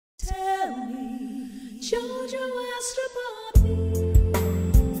JoJo Astrology.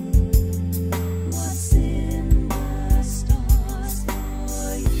 What's in the stars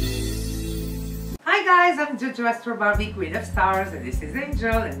for you? Hi guys, I'm JoJo Astrology, Queen of Stars, and this is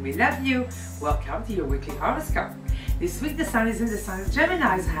Angel, and we love you. Welcome to your weekly horoscope. This week the sun is in the sign of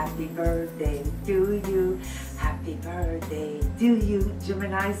Gemini. Happy birthday to you. Happy birthday to you,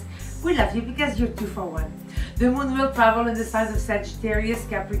 Geminis. We love you because you're 2 for 1. The moon will travel in the signs of Sagittarius,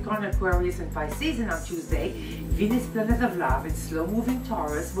 Capricorn, Aquarius, and Pisces, and on Tuesday, Venus, planet of love, and slow-moving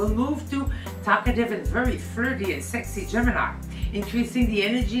Taurus will move to talkative and very flirty and sexy Gemini, increasing the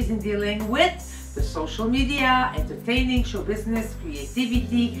energies in dealing with the social media, entertaining, show business,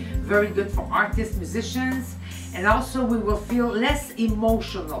 creativity, very good for artists, musicians, and also we will feel less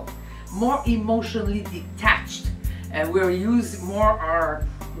emotional, more emotionally detached, and we'll use more our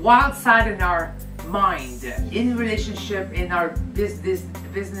wild side in our mind, in relationship, in our business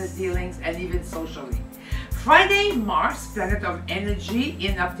dealings, and even socially. Friday, Mars, planet of energy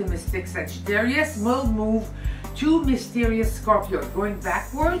in optimistic Sagittarius, will move to mysterious Scorpio, going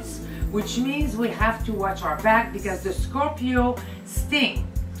backwards, which means we have to watch our back because the Scorpio sting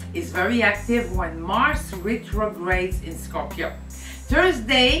is very active when Mars retrogrades in Scorpio.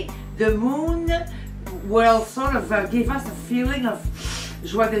 Thursday, the moon will sort of give us a feeling of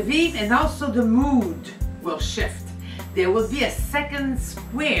joie de vivre, and also the mood will shift. There will be a second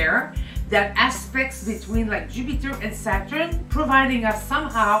square that aspects between like Jupiter and Saturn, providing us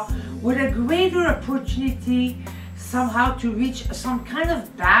somehow with a greater opportunity somehow to reach some kind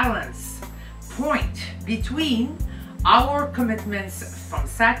of balance point between our commitments from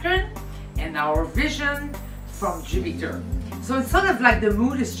Saturn and our vision from Jupiter. So it's sort of like the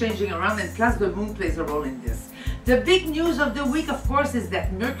mood is changing around, and plus the moon plays a role in this. The big news of the week, of course, is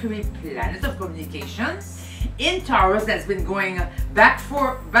that Mercury, planet of communication, in Taurus, that's been going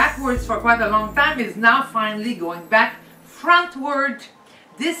backwards for quite a long time, is now finally going back frontward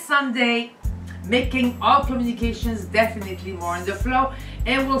this Sunday, making all communications definitely more in the flow,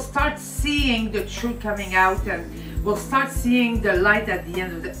 and we'll start seeing the truth coming out, and we'll start seeing the light at the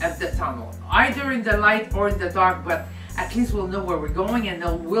end of the tunnel, either in the light or in the dark, but at least we'll know where we're going, and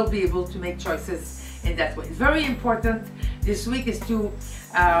we'll be able to make choices in that way. Very important this week is to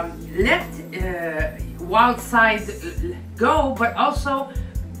let wild side go, but also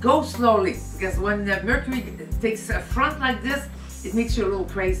go slowly, because when Mercury takes a front like this, it makes you a little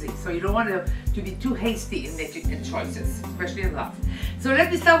crazy. So you don't want to be too hasty in making choices, especially in love. So let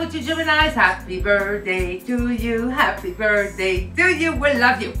me start with you, Geminis. Happy birthday to you. Happy birthday to you. We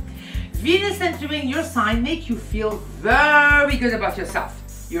love you. Venus entering your sign make you feel very good about yourself.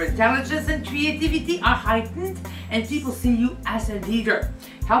 Your intelligence and creativity are heightened, and people see you as a leader.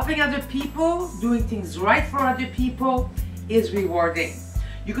 Helping other people, doing things right for other people is rewarding.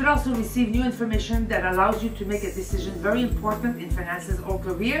 You could also receive new information that allows you to make a decision very important in finances or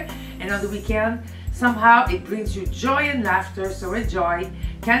career. And on the weekend, somehow it brings you joy and laughter, so enjoy.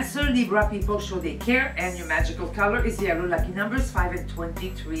 Cancer, Libra people show they care, and your magical color is yellow. Lucky numbers 5 and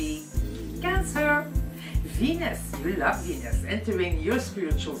 23. Cancer. Venus, you love Venus, entering your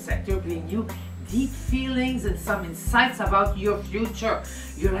spiritual sector, bringing you deep feelings and some insights about your future.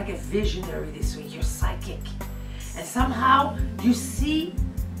 You're like a visionary this week, you're psychic. And somehow you see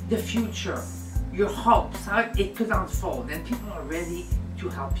the future, your hopes, how it could unfold, and people are ready to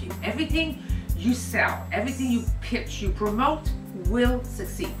help you. Everything you sell, everything you pitch, you promote will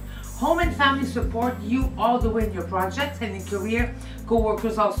succeed. Home and family support you all the way in your projects, and in career,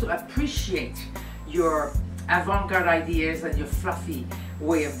 co-workers also appreciate your avant-garde ideas and your fluffy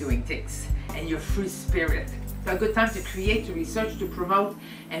way of doing things and your free spirit. It's a good time to create, to research, to promote,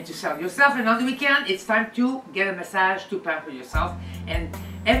 and to sell yourself. And on the weekend, it's time to get a massage, to pamper yourself, and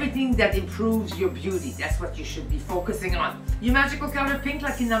everything that improves your beauty. That's what you should be focusing on. Your magical color pink,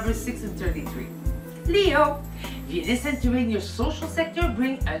 lucky numbers 6 and 33. Leo, Venus entering your social sector,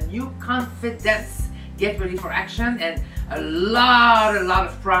 bring a new confidence. Get ready for action and a lot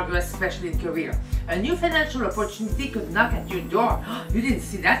of progress, especially in career. A new financial opportunity could knock at your door. You didn't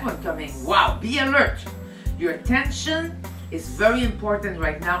see that one coming. Wow, be alert. Your attention is very important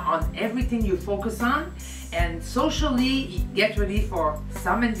right now on everything you focus on, and socially, get ready for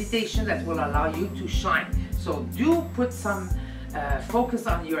some invitation that will allow you to shine. So do put some focus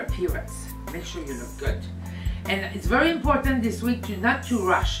on your appearance. Make sure you look good. And it's very important this week to not to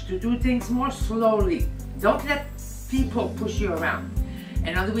rush, to do things more slowly. Don't let people push you around.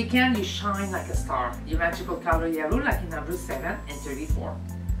 And on the weekend, you shine like a star. Your magical color yellow, lucky numbers 7 and 34.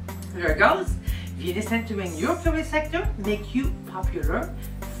 Virgos, Venus entering your career sector, make you popular,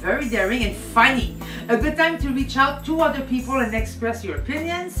 very daring and funny. A good time to reach out to other people and express your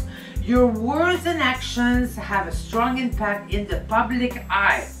opinions. Your words and actions have a strong impact in the public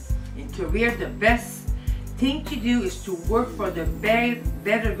eye. In career, the best thing to do is to work for the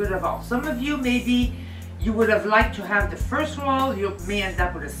better good of all. Some of you, maybe you would have liked to have the first role, you may end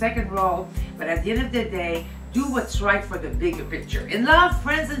up with a second role, but at the end of the day, do what's right for the bigger picture. In love,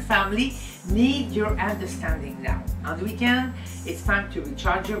 friends and family need your understanding now. On the weekend, it's time to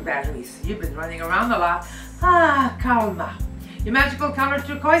recharge your batteries. You've been running around a lot. Calma. Your magical color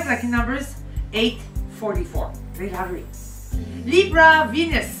turquoise, lucky numbers 844. Play lottery. Libra,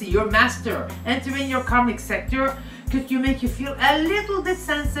 Venus, your master, entering your karmic sector could make you feel a little bit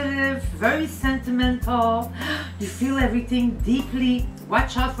sensitive, very sentimental. You feel everything deeply.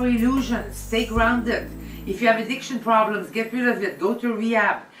 Watch out for illusions. Stay grounded. If you have addiction problems, get rid of it. Go to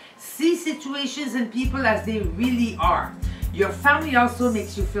rehab. See situations and people as they really are. Your family also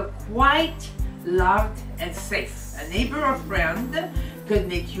makes you feel quite loved and safe. A neighbor or friend could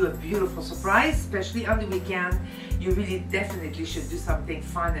make you a beautiful surprise, especially on the weekend. You really definitely should do something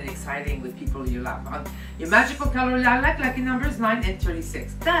fun and exciting with people you love. Your magical color lilac, lucky numbers 9 and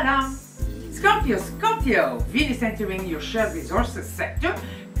 36. Ta-da! Scorpio, Venus entering your shared resources sector,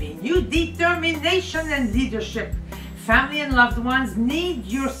 bring you determination and leadership. Family and loved ones need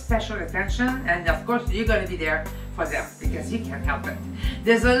your special attention, and of course you're going to be there for them because you can't help it.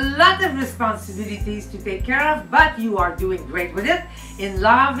 There's a lot of responsibilities to take care of, but you are doing great with it. In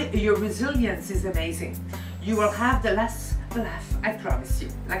love, your resilience is amazing. You will have the last laugh, I promise you,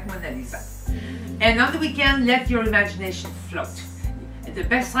 like Mona Lisa. And on the weekend, let your imagination float. The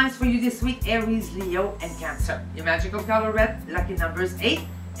best signs for you this week, Aries, Leo, and Cancer. Your magical color red, lucky numbers 8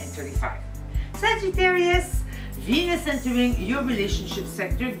 and 35. Sagittarius, Venus entering your relationship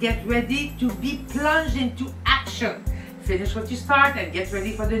sector. Get ready to be plunged into action. Finish what you start and get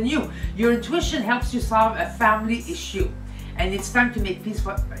ready for the new. Your intuition helps you solve a family issue. And it's time to make peace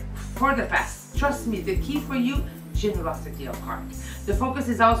for the past. Trust me, the key for you, generosity of heart. The focus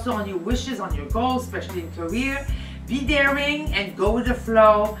is also on your wishes, on your goals, especially in career. Be daring and go with the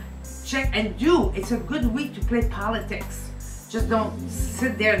flow. Check and do. It's a good week to play politics. Just don't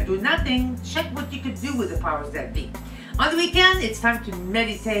sit there and do nothing. Check what you could do with the powers that be. On the weekend, it's time to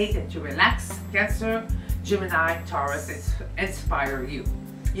meditate and to relax. Cancer, Gemini, Taurus, inspire you.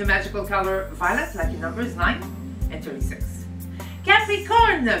 Your magical color, violet, lucky numbers 9 and 36.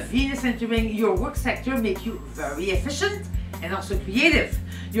 Capricorn, Venus entering your work sector make you very efficient and also creative.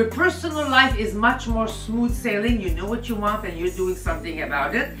 Your personal life is much more smooth sailing. You know what you want and you're doing something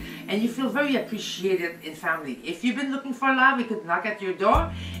about it. And you feel very appreciated in family. If you've been looking for love, it could knock at your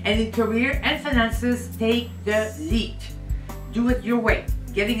door. And in career and finances, take the lead. Do it your way.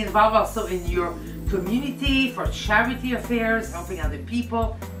 Getting involved also in your community for charity affairs, helping other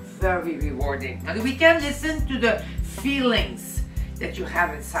people, very rewarding. On the weekend, listen to the feelings that you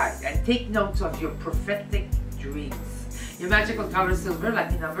have inside and take notes of your prophetic dreams. Your magical color silver,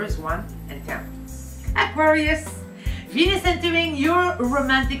 lucky numbers 1 and 10. Aquarius, Venus entering your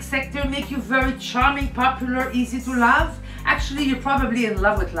romantic sector make you very charming, popular, easy to love. Actually, you're probably in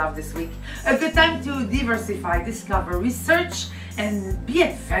love with love this week. A good time to diversify, discover, research, and be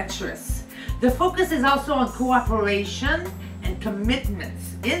adventurous. The focus is also on cooperation and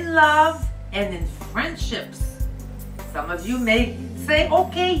commitments in love and in friendships. Some of you may say,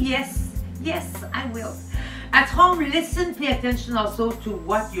 okay, yes, I will. At home, listen, pay attention also to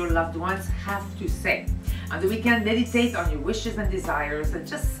what your loved ones have to say. On the weekend, meditate on your wishes and desires and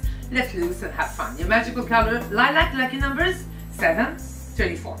just let loose and have fun. Your magical color, lilac, lucky numbers 7,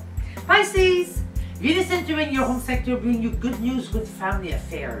 34. Pisces, Venus entering your home sector bring you good news with family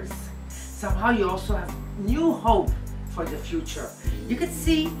affairs. Somehow you also have new hope for the future. You could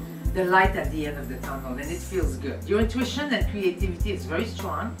see the light at the end of the tunnel and it feels good. Your intuition and creativity is very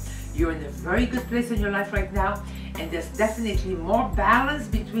strong. You're in a very good place in your life right now, and there's definitely more balance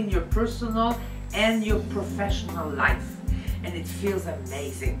between your personal and your professional life, and it feels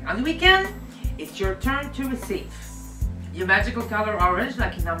amazing. On the weekend, it's your turn to receive. Your magical color orange,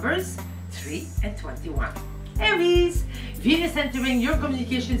 lucky numbers 3 and 21. Aries, Venus entering your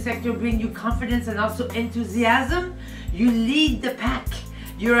communication sector bring you confidence and also enthusiasm. You lead the pack.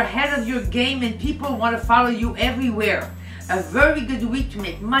 You're ahead of your game and people want to follow you everywhere. A very good week to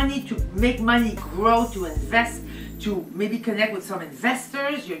make money grow, to invest, to maybe connect with some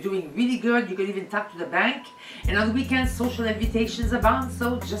investors. You're doing really good. You can even talk to the bank. And on the weekend, social invitations abound.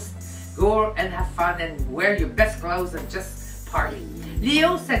 So just go and have fun and wear your best clothes and just party.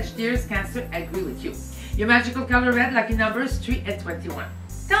 Leo, Sagittarius, Cancer, I agree with you. Your magical color red, lucky numbers 3 and 21.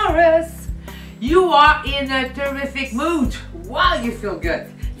 Taurus, you are in a terrific mood. Wow, you feel good.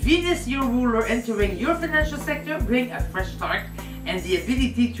 Venus, your ruler, entering your financial sector, bring a fresh start and the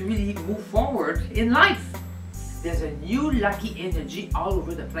ability to really move forward in life. There's a new lucky energy all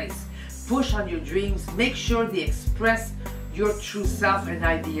over the place. Push on your dreams. Make sure they express your true self and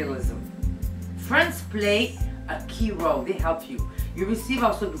idealism. Friends play a key role. They help you. You receive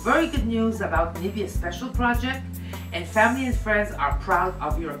also very good news about maybe a special project, and family and friends are proud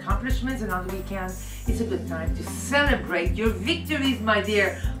of your accomplishments. And on the weekend, it's a good time to celebrate your victories, my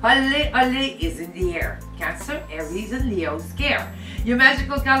dear. Allez, allez is in the air. Cancer, Aries, and Leo scare. Your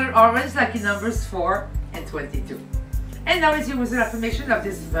magical color orange, lucky numbers 4 and 22. And now is your wizard affirmation of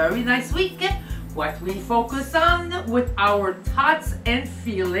this very nice week. What we focus on with our thoughts and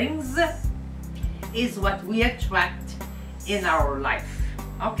feelings is what we attract in our life.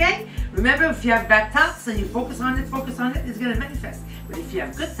 Okay? Remember, if you have bad thoughts and you focus on it, it's going to manifest. But if you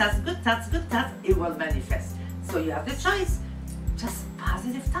have good thoughts, it will manifest. So you have the choice. Just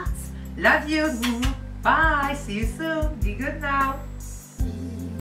positive thoughts. Love you. Bye. See you soon. Be good now.